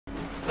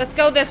Let's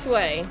go this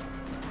way.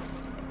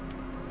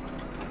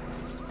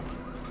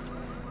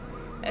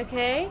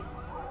 Okay.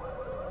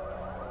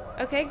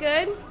 Okay,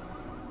 good.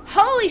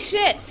 Holy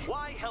shit!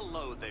 Why,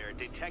 hello there,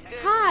 detective.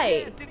 Hi.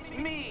 Yes, it's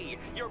me,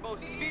 your most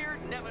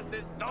feared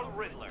nemesis, the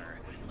Riddler.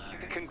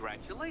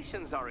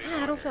 Congratulations,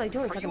 Arkham. I don't feel like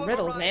doing fucking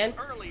riddles, man.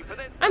 For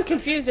this I'm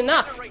confused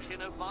enough.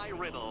 generation of my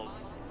riddles.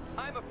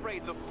 I'm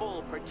afraid the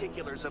full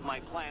particulars of my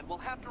plan will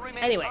have to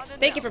remain Anyway,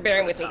 thank you for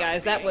bearing with me,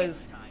 guys. That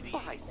was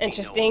I see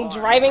interesting. no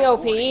harm Driving in OP.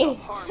 affording a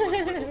harmless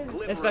little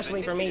glimmer of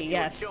Especially for me, initiative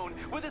yes. shown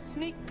with a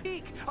sneak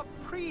peek, a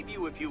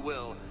preview, if you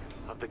will,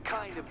 of the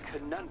kind of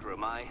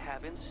conundrum I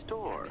have in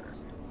store.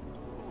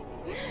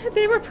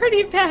 They were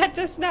pretty bad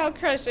just now,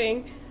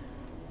 crushing.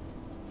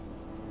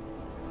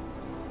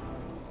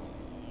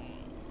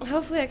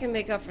 Hopefully I can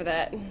make up for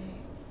that.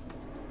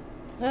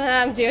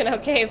 I'm doing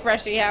okay,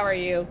 Freshie. How are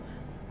you?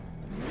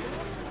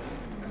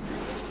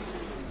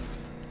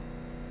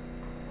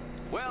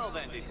 Well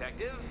then,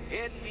 detective,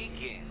 it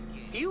begins.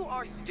 You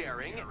are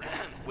staring,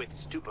 with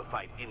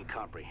stupefied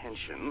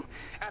incomprehension,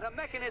 at a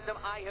mechanism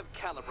I have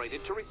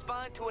calibrated to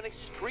respond to an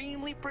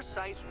extremely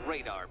precise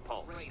radar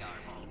pulse.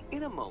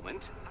 In a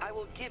moment, I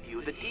will give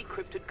you the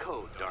decrypted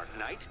code, Dark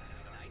Knight.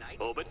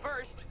 Oh, but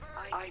first,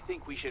 I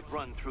think we should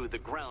run through the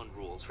ground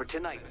rules for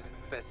tonight's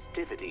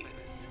festivities.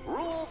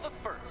 Rule the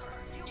first.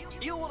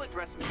 You will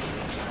address me.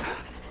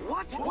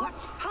 What?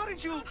 How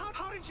did you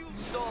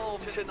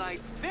solve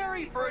tonight's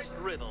very first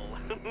riddle?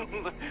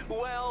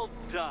 Well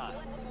done.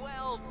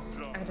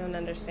 I don't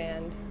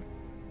understand.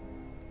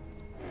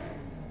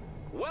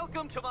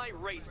 Welcome to my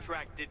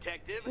racetrack,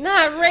 detective.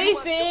 Not You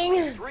racing.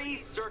 must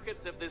complete 3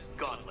 circuits of this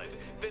gauntlet,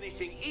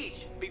 finishing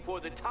each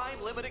before the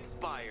time limit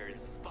expires.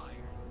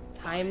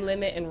 Time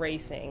limit and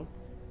racing.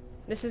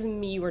 This is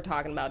me we're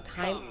talking about.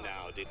 Time. Come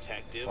now,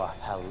 detective. Well,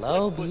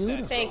 hello, Let's put that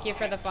beautiful. Thank you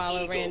for the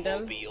follow,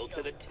 random. Ego-mobile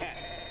to the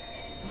test.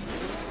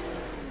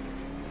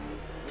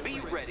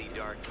 Be ready,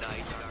 Dark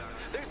Knight.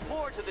 There's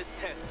more to this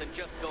test than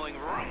just going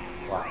wrong.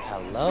 Well,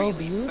 hello,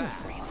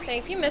 beautiful.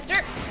 Thank you,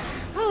 mister.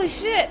 Holy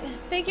shit.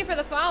 Thank you for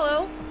the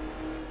follow.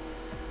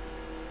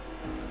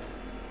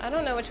 I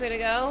don't know which way to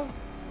go.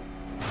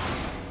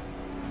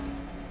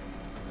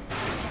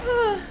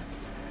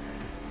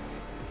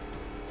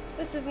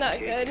 This is not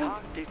good.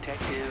 Tick-tock,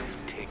 detective.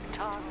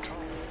 Tick-tock.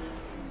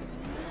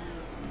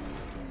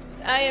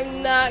 I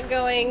am not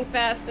going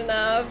fast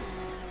enough.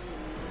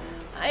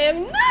 I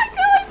am not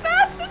going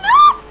fast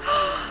enough!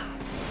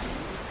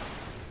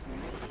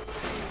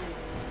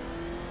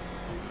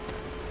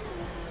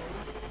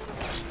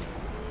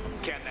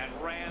 Can that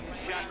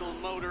ramshackle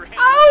motor handle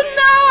Oh this?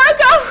 no, I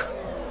go!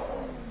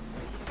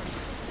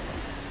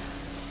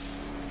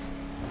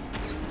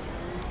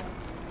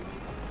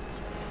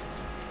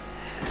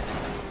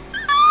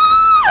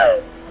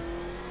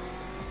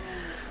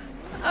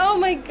 Oh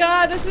my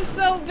god, this is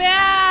so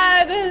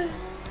bad!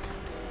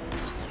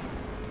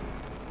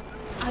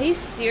 Are you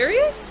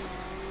serious?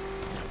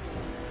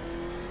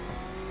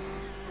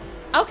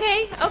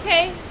 Okay.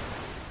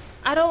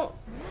 I don't...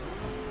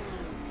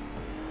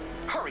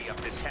 Hurry up,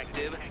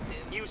 detective.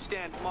 You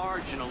stand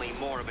marginally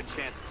more of a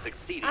chance of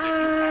succeeding if you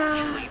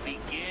actually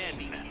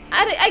begin.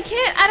 I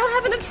can't, I don't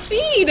have enough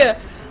speed!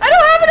 I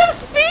don't have enough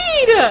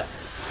speed!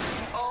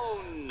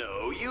 Oh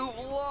no, you've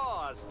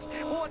lost.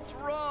 What's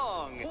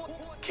wrong?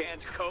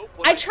 Can't cope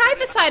with I tried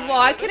the sidewall,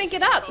 I couldn't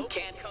get up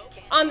Can't cope.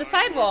 on the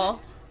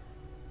sidewall.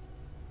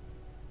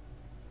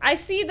 I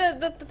see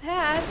the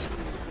path.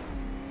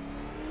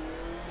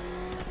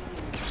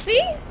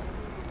 See?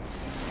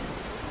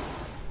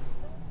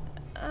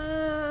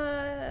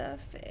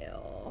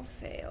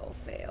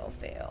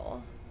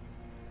 Fail.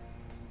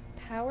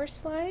 Power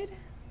slide?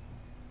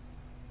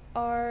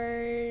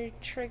 R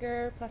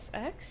trigger plus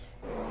X?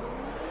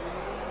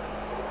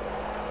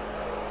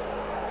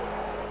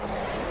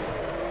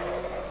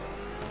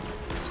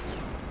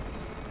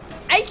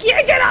 I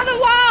can't get on the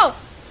wall!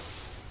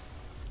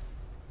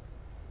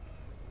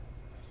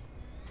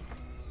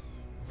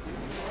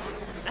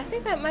 I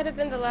think that might have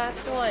been the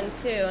last one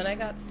too, and I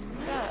got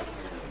stuck.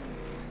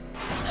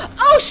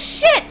 Oh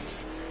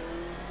shit!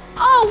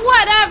 Oh,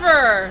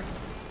 whatever!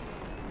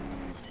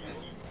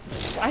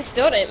 I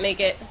still didn't make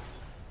it.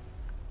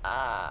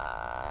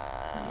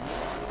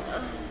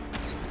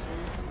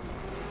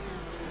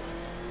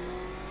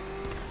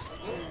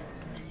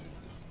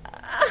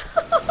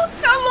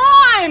 Come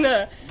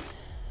on!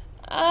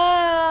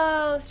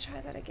 Let's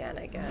try that again,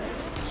 I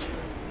guess.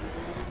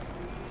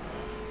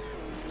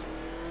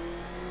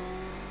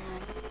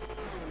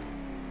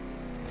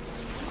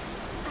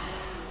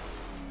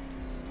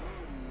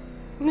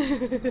 No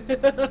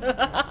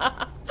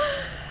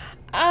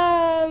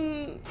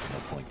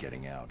point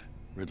getting out.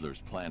 Riddler's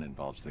plan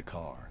involves the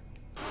car.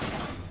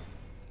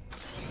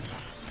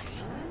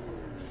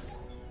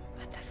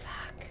 What the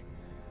fuck?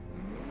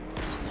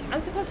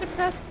 I'm supposed to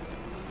press...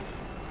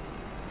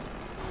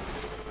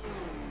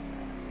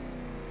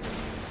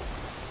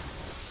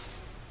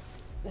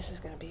 This is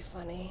gonna be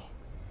funny.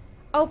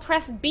 Oh,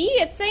 press B?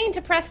 It's saying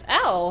to press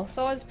L.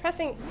 So I was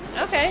pressing...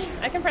 Okay,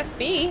 I can press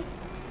B.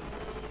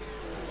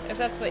 if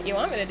that's what you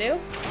want me to do.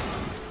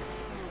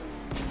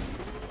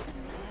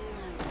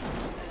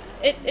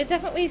 It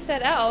definitely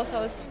said L, so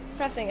I was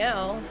pressing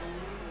L.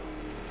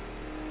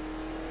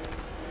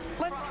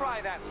 Let's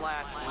try that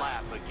last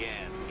lap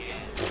again.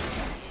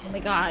 Oh my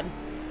god.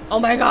 Oh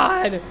my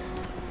god!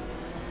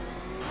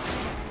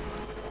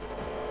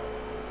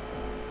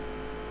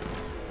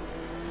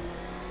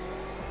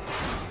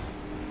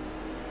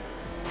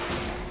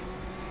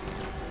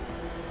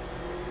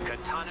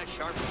 Katana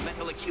sharp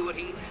mental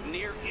acuity,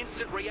 near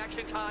instant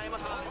reaction time.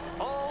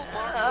 All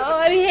marks Oh,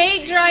 I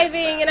hate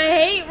driving and I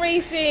hate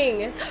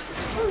racing.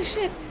 Holy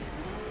shit.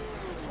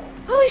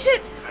 Holy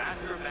shit.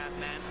 faster,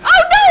 Batman.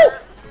 Oh no!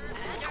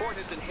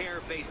 Tortoise and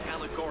hare-based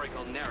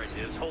allegorical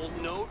narratives hold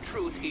no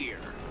truth here.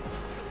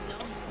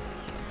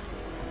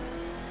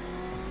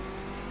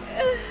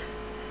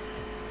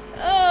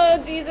 Oh,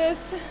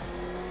 Jesus.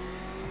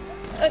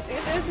 Oh,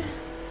 Jesus.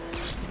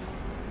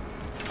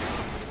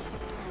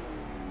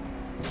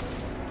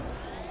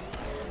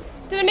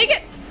 Did I make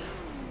it?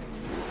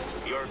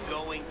 You're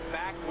going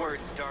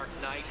backwards, Dark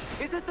Knight.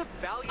 Is this the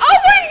value? Oh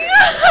my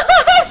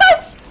god!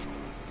 I'm so...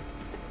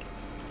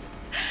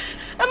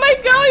 Am I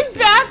going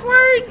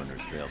backwards?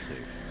 Runner's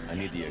failsafe. I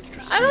need the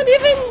extra I don't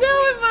even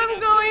know if I'm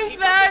going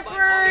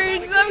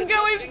backwards. I'm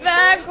going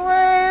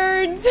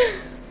backwards.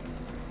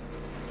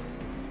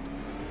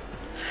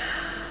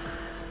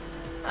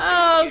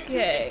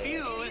 Okay.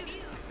 Confused.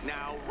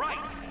 Now right.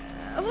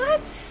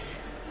 What?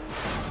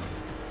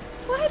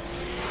 What?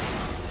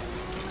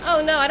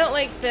 Oh no, I don't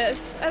like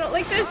this. I don't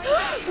like this.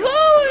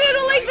 Oh, I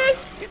don't like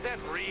this. Is that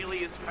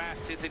really as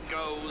fast as it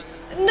goes?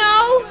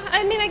 No,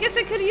 I mean, I guess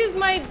I could use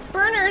my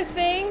burner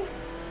thing.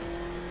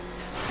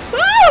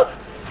 Oh!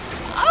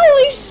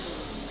 Holy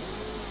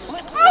sh!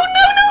 Oh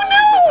no, no,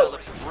 no!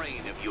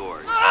 Brain of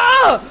yours.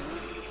 Oh!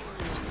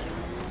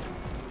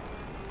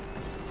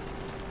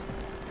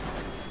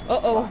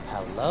 Uh-oh.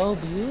 Hello,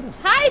 beautiful.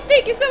 Hi,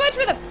 thank you so much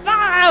for the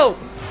follow!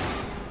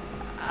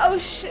 Oh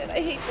shit, I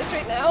hate this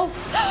right now.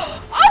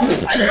 Oh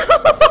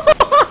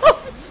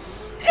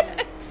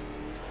shit!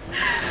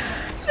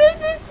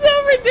 This is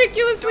so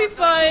ridiculously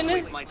fun.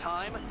 Waste my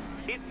time.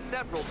 It's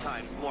several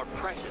times more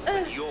precious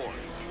than yours.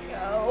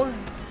 Go.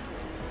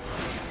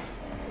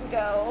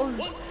 Go.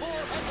 Once more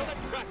onto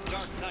the track,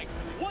 Dark Knight.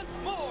 Once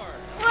more.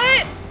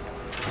 What?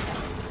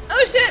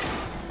 Oh shit!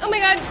 Oh my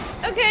god.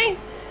 Okay.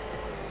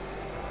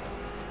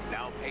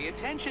 Now pay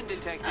attention,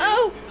 detective.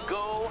 Oh.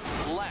 Go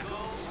left.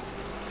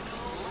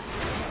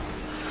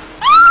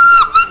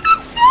 What the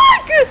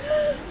fuck?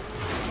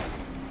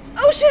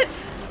 Oh shit!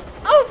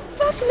 Oh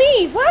fuck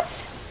me!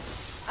 What?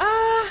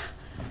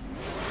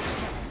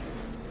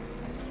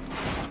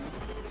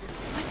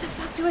 What the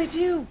fuck do I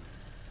do?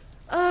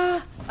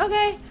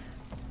 Okay.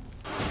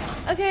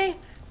 Okay.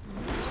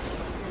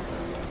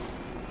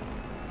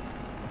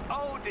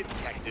 Oh,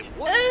 detective,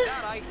 what is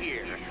that I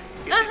hear?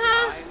 Is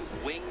Uh-huh. it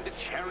time, winged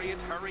chariot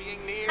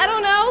hurrying near? I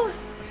don't know.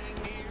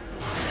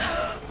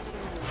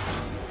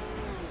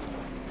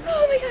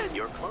 Oh my god.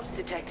 You're close,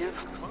 detective.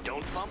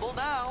 Don't fumble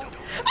now.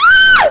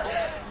 Ah!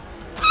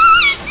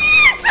 Oh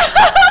shit!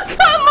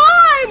 Come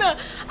on!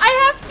 I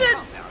have to.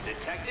 Now,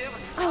 detective.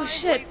 Oh, I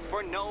shit. wait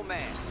for no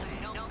man.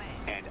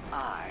 And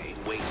I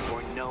wait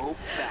for no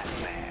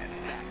Batman.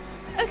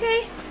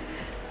 Okay.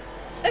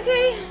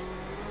 Okay.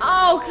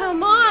 Oh,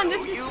 come on.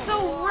 This is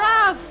so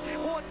rough.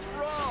 What's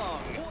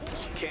wrong?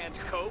 Can't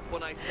cope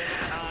when I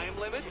set a time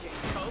limit?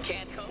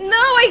 Can't cope? No,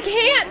 I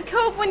can't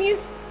cope when you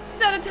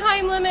set a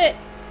time limit.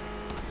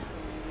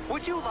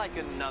 Would you like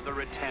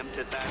another attempt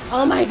at that?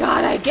 Oh my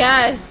god, I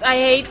guess. I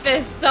hate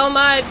this so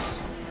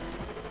much.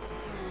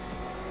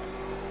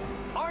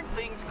 Aren't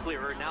things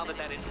clearer now that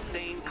that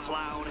insane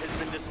clown has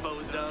been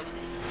disposed of?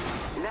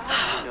 Now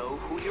you know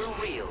who your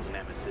real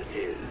nemesis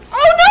is.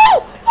 Oh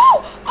no!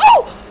 Oh!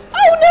 Oh!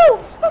 Oh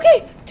no!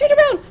 Okay, turn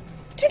around!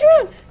 Turn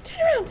around! Turn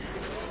around!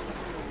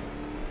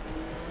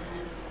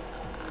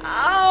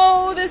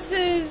 Oh, this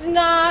is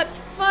not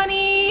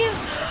funny.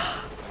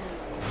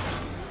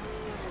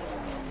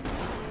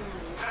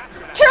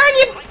 Turn,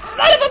 you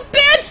son of a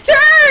bitch!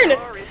 Turn!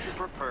 Or if you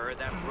prefer,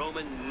 that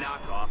Roman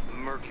knockoff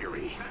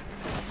Mercury.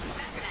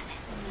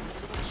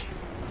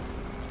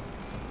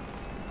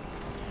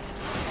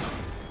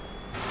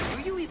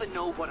 Do you even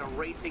know what a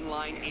racing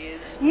line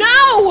is?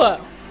 No!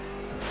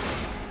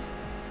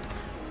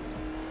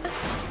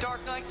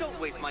 Dark Knight, don't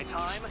waste my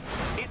time.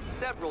 It's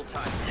several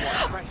times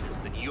more precious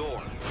than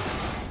yours.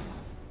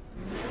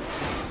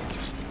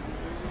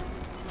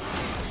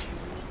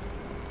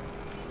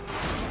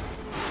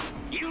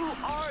 You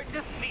are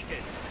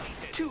defeated.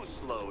 Too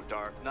slow,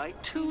 Dark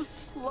Knight. Too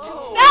slow.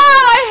 No,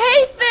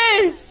 I hate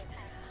this!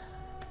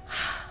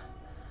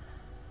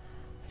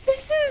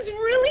 This is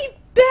really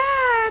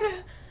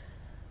bad.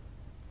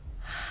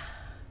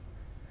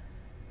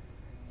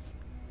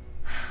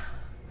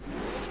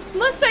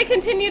 Must I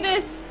continue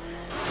this?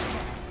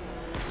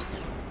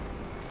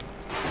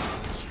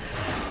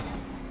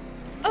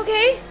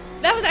 Okay,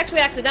 that was actually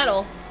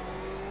accidental.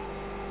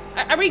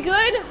 Are we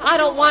good? I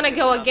don't want to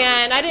go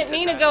again. I didn't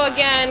mean to go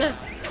again.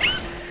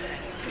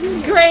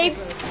 Great.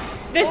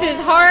 This is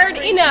hard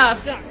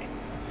enough.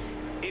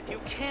 If you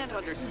can't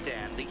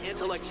understand the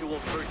intellectual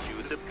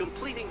virtues of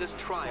completing this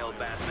trial,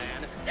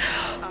 Batman,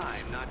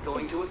 I'm not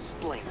going to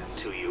explain them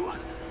to you.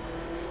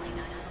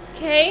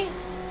 Okay.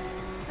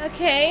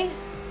 Okay.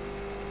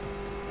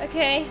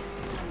 Okay.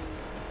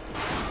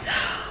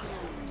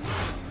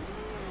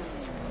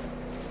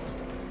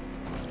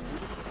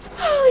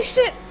 Holy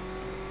shit!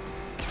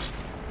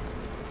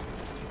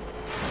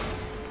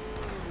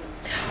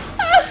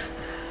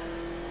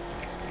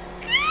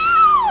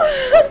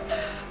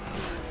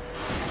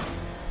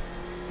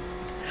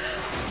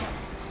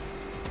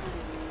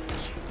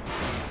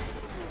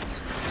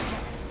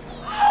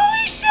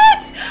 Holy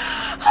shit!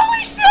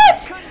 Holy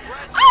shit!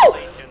 Oh!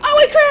 Oh,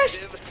 I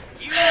crashed!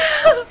 You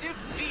have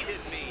defeated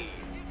me.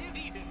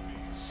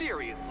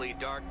 Seriously,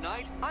 Dark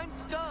Knight, I'm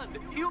stunned,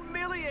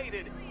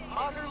 humiliated,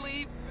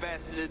 utterly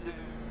bested.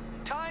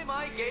 Time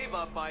I gave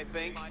up, I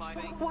think.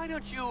 Why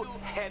don't you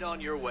head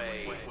on your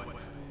way?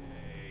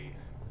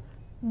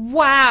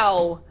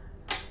 Wow!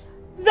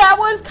 That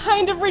was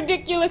kind of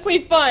ridiculously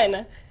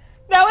fun.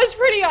 That was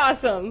pretty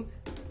awesome.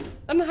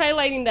 I'm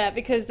highlighting that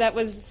because that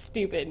was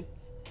stupid.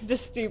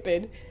 Just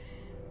stupid.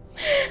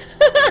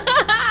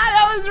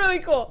 That was really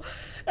cool.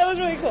 That was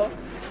really cool.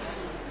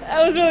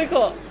 That was really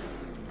cool.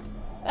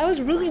 That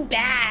was really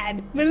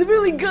bad, but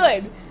really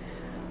good.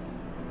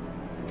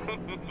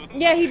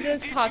 Yeah, he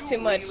does talk too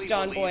much,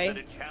 John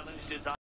Boy.